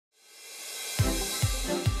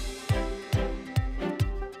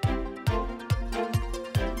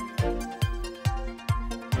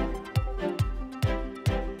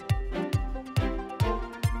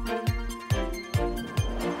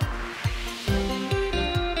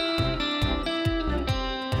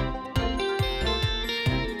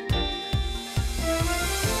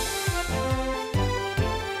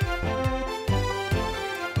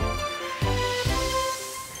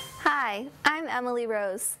Emily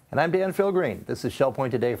Rose. And I'm Dan Philgreen. This is Shell Point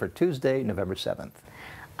Today for Tuesday, November 7th.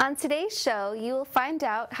 On today's show, you will find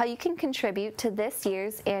out how you can contribute to this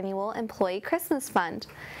year's annual Employee Christmas Fund.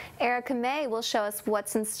 Erica May will show us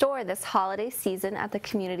what's in store this holiday season at the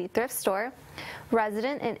community thrift store.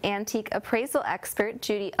 Resident and antique appraisal expert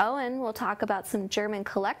Judy Owen will talk about some German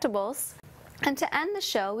collectibles. And to end the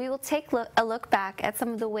show, we will take a look back at some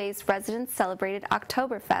of the ways residents celebrated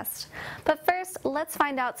Oktoberfest. But first, let's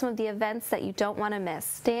find out some of the events that you don't want to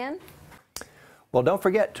miss. Dan? Well, don't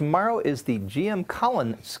forget, tomorrow is the GM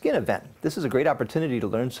Collin Skin Event. This is a great opportunity to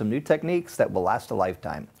learn some new techniques that will last a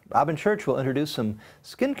lifetime. Robin Church will introduce some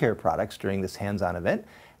skincare products during this hands-on event,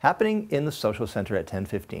 happening in the Social Center at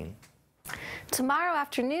 10:15. Tomorrow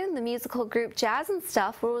afternoon, the musical group Jazz and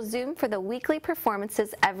Stuff will resume for the weekly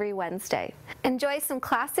performances every Wednesday. Enjoy some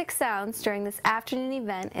classic sounds during this afternoon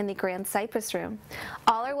event in the Grand Cypress Room.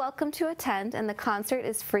 All are welcome to attend, and the concert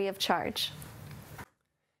is free of charge.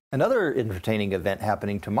 Another entertaining event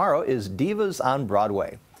happening tomorrow is Divas on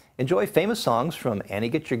Broadway. Enjoy famous songs from Annie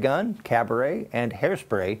Get Your Gun, Cabaret, and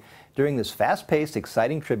Hairspray during this fast-paced,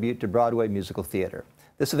 exciting tribute to Broadway musical theater.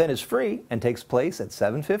 This event is free and takes place at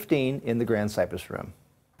 7:15 in the Grand Cypress Room.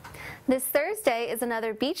 This Thursday is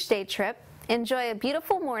another beach day trip. Enjoy a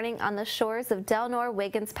beautiful morning on the shores of Del Nor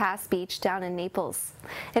Wiggins Pass Beach down in Naples.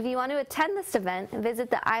 If you want to attend this event,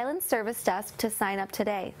 visit the Island Service Desk to sign up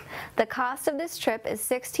today. The cost of this trip is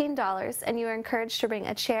 $16, and you are encouraged to bring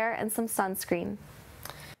a chair and some sunscreen.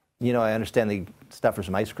 You know, I understand they stuff for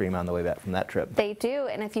some ice cream on the way back from that trip. They do,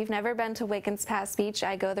 and if you've never been to Wiggins Pass Beach,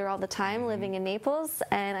 I go there all the time living in Naples,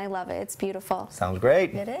 and I love it. It's beautiful. Sounds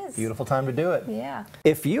great. It is. Beautiful time to do it. Yeah.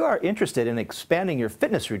 If you are interested in expanding your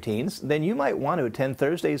fitness routines, then you might want to attend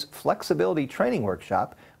Thursday's Flexibility Training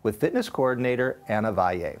Workshop with fitness coordinator Anna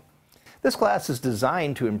Valle. This class is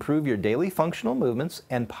designed to improve your daily functional movements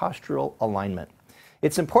and postural alignment.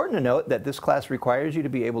 It's important to note that this class requires you to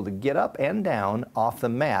be able to get up and down off the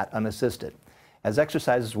mat unassisted, as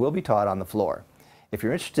exercises will be taught on the floor. If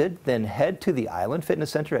you're interested, then head to the Island Fitness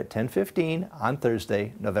Center at 10:15 on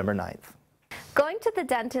Thursday, November 9th. Going to the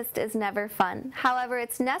dentist is never fun. However,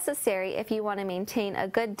 it's necessary if you want to maintain a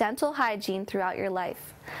good dental hygiene throughout your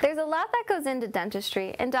life. There's a lot that goes into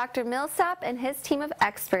dentistry, and Dr. Millsap and his team of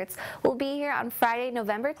experts will be here on Friday,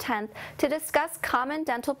 November 10th to discuss common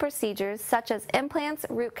dental procedures such as implants,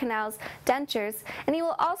 root canals, dentures, and he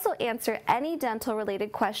will also answer any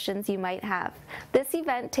dental-related questions you might have. This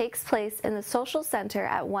event takes place in the Social Center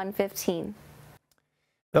at 1:15.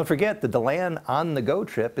 Don't forget, the DeLand On the Go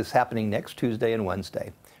trip is happening next Tuesday and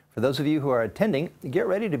Wednesday. For those of you who are attending, get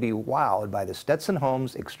ready to be wowed by the Stetson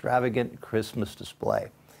Homes extravagant Christmas display.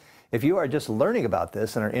 If you are just learning about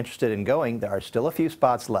this and are interested in going, there are still a few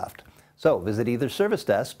spots left. So visit either service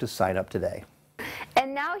desk to sign up today.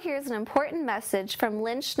 And now here's an important message from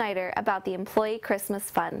Lynn Schneider about the Employee Christmas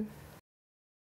Fund.